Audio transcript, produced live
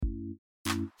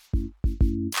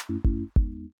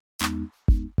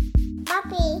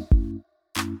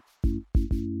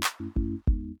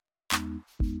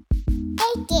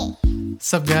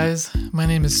Sup guys, my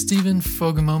name is Steven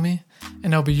Fogamomi,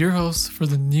 and I'll be your host for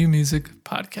the New Music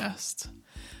Podcast.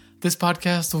 This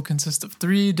podcast will consist of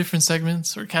 3 different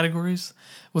segments or categories,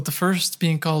 with the first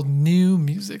being called New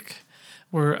Music,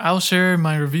 where I'll share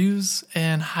my reviews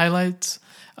and highlights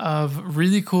of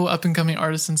really cool up-and-coming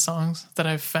artists and songs that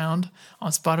I've found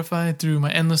on Spotify through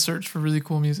my endless search for really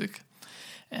cool music.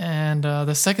 And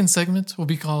the second segment will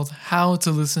be called How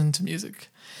to Listen to Music.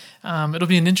 It'll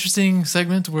be an interesting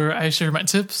segment where I share my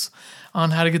tips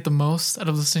on how to get the most out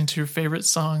of listening to your favorite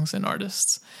songs and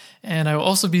artists. And I will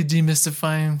also be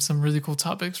demystifying some really cool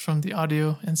topics from the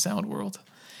audio and sound world.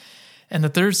 And the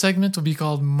third segment will be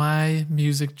called My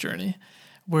Music Journey,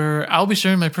 where I'll be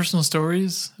sharing my personal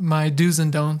stories, my do's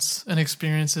and don'ts, and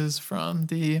experiences from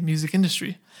the music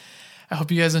industry. I hope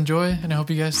you guys enjoy, and I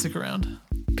hope you guys stick around.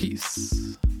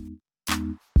 Peace.